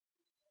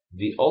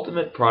The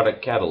ultimate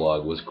product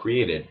catalog was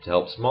created to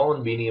help small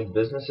and medium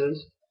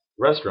businesses,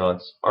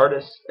 restaurants,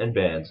 artists, and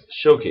bands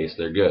showcase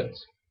their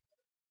goods.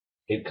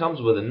 It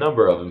comes with a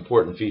number of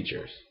important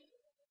features.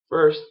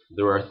 First,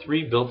 there are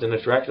 3 built-in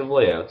attractive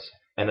layouts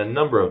and a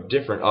number of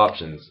different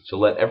options to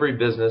let every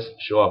business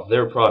show off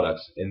their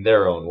products in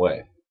their own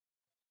way.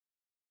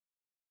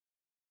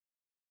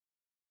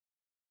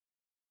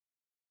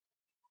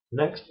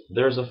 Next,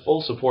 there is a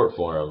full support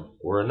forum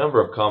where a number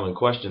of common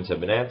questions have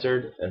been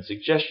answered and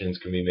suggestions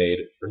can be made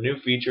for new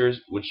features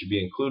which should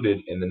be included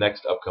in the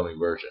next upcoming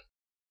version.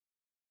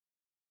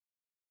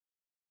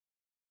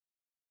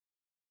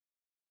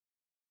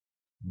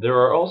 There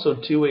are also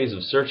 2 ways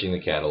of searching the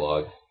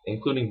catalog,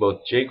 including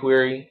both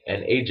jQuery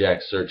and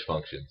AJAX search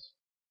functions.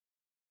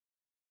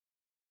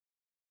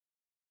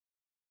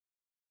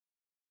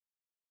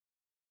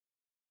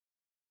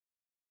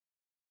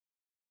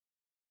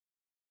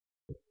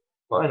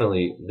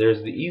 Finally,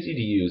 there's the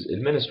easy-to-use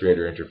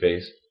administrator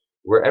interface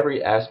where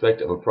every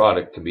aspect of a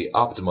product can be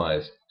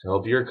optimized to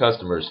help your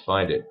customers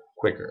find it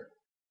quicker.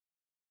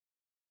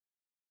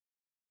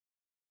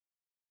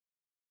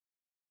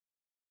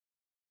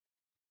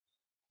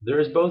 There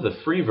is both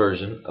a free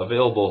version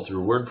available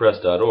through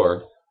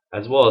WordPress.org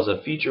as well as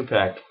a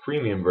feature-packed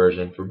premium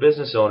version for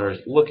business owners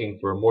looking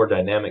for a more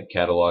dynamic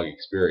catalog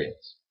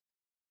experience.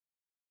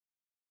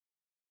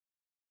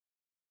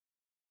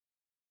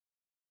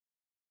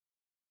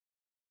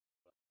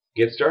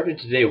 Get started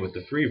today with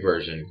the free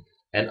version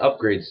and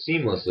upgrade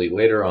seamlessly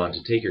later on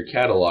to take your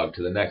catalog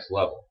to the next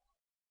level.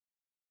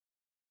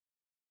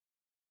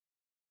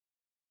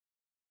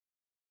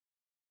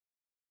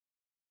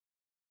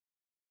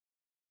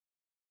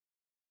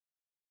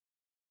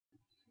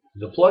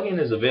 The plugin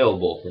is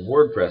available from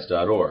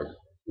WordPress.org,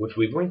 which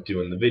we've linked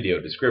to in the video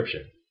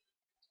description.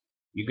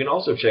 You can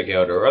also check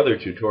out our other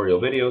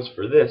tutorial videos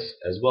for this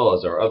as well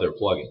as our other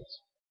plugins.